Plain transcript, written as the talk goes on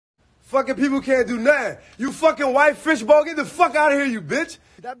Fucking people can't do nothing. You fucking white fishbowl, get the fuck out of here, you bitch.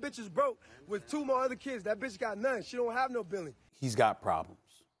 That bitch is broke with 2 more other kids. That bitch got none. She don't have no billing. He's got problems.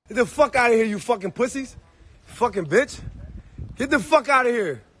 Get the fuck out of here, you fucking pussies. Fucking bitch. Get the fuck out of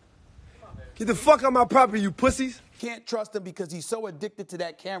here. Get the fuck out my property, you pussies. Can't trust him because he's so addicted to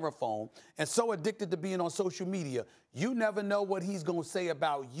that camera phone and so addicted to being on social media. You never know what he's gonna say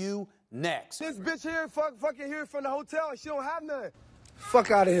about you next. This bitch here, fucking here from the hotel, she don't have none.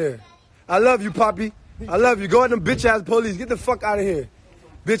 Fuck out of here. I love you, Poppy. I love you. Go at them bitch ass police. Get the fuck out of here.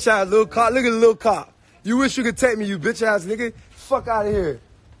 Bitch ass little cop. Look at the little cop. You wish you could take me, you bitch ass nigga. Fuck out of here.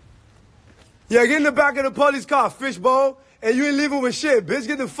 Yeah, get in the back of the police car, fishbowl, and you ain't leaving with shit, bitch.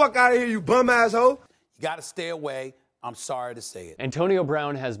 Get the fuck out of here, you bum asshole. You gotta stay away. I'm sorry to say it. Antonio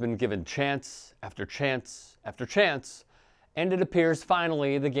Brown has been given chance after chance after chance, and it appears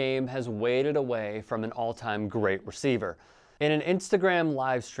finally the game has waded away from an all-time great receiver. In an Instagram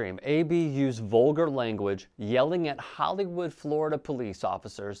live stream, AB used vulgar language, yelling at Hollywood, Florida police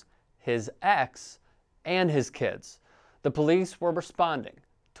officers, his ex, and his kids. The police were responding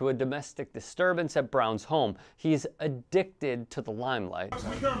to a domestic disturbance at Brown's home. He's addicted to the limelight.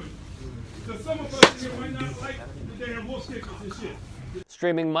 Because some of us here might not like the damn wolf stickers and shit.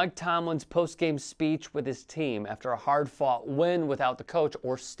 Streaming Mike Tomlin's post-game speech with his team after a hard-fought win without the coach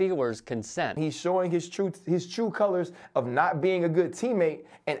or Steelers' consent. He's showing his true colors of not being a good teammate,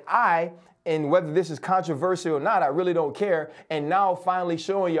 and whether this is controversial or not, I really don't care, and now finally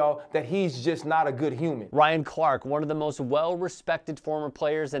showing y'all that he's just not a good human. Ryan Clark, one of the most well-respected former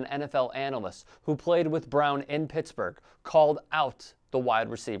players and NFL analysts who played with Brown in Pittsburgh, called out the wide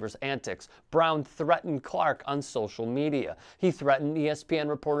receiver's antics. Brown threatened Clark on social media. He threatened ESPN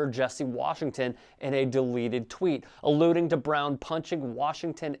reporter Jesse Washington in a deleted tweet, alluding to Brown punching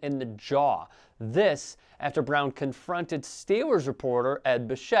Washington in the jaw. This after Brown confronted Steelers reporter Ed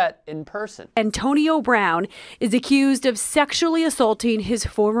Bichette in person. Antonio Brown is accused of sexually assaulting his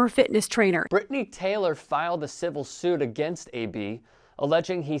former fitness trainer. Brittany Taylor filed a civil suit against AB,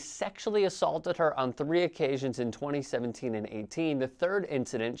 alleging he sexually assaulted her on 3 occasions in 2017 and 18. The third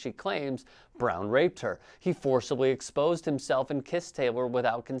incident, she claims, Brown raped her. He forcibly exposed himself and kissed Taylor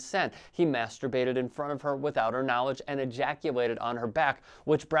without consent. He masturbated in front of her without her knowledge and ejaculated on her back,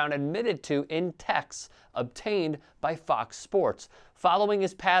 which Brown admitted to in texts obtained by Fox Sports. Following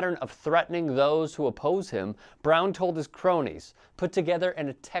his pattern of threatening those who oppose him, Brown told his cronies, put together in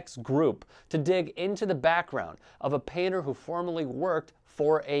a text group, to dig into the background of a painter who formerly worked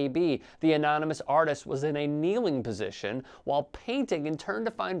for AB. The anonymous artist was in a kneeling position while painting and turned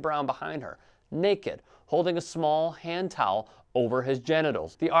to find Brown behind her, naked, holding a small hand towel over his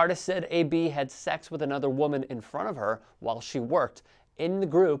genitals. The artist said AB had sex with another woman in front of her while she worked. In the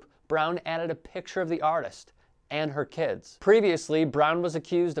group, Brown added a picture of the artist and her kids. Previously, Brown was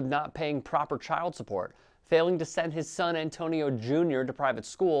accused of not paying proper child support, failing to send his son Antonio Jr. to private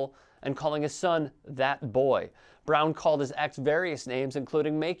school, and calling his son that boy. Brown called his ex various names,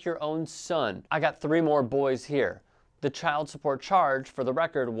 including "make your own son." I got 3 more boys here. The child support charge, for the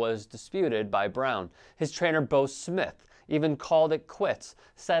record, was disputed by Brown. His trainer, Bo Smith, even called it quits,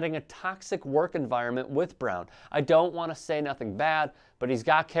 citing a toxic work environment with Brown. I don't want to say nothing bad, but he's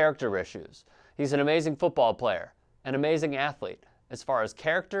got character issues. He's an amazing football player, an amazing athlete. As far as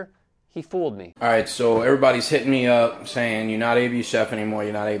character, he fooled me. All right, so everybody's hitting me up saying, you're not AB's chef anymore,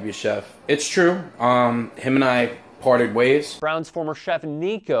 you're not AB's chef. It's true. Him and I parted ways. Brown's former chef,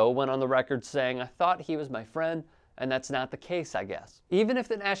 Nico, went on the record saying, I thought he was my friend, and that's not the case, I guess. Even if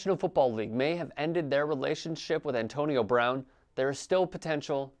the National Football League may have ended their relationship with Antonio Brown, there is still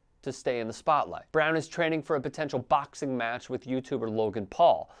potential to stay in the spotlight. Brown is training for a potential boxing match with YouTuber Logan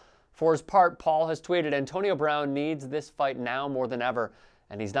Paul. For his part, Paul has tweeted, Antonio Brown needs this fight now more than ever,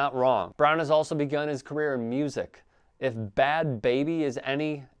 and he's not wrong. Brown has also begun his career in music. If Bad Baby is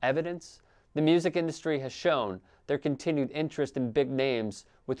any evidence, the music industry has shown their continued interest in big names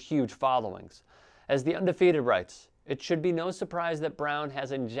with huge followings. As The Undefeated writes, it should be no surprise that Brown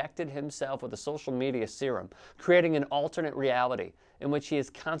has injected himself with a social media serum, creating an alternate reality in which he is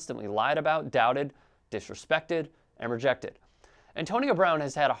constantly lied about, doubted, disrespected, and rejected. Antonio Brown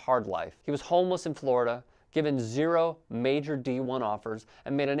has had a hard life. He was homeless in Florida, given 0 major D1 offers,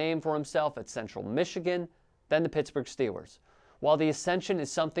 and made a name for himself at Central Michigan, then the Pittsburgh Steelers. While the ascension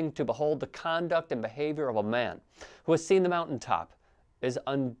is something to behold, the conduct and behavior of a man who has seen the mountaintop is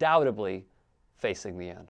undoubtedly facing the end.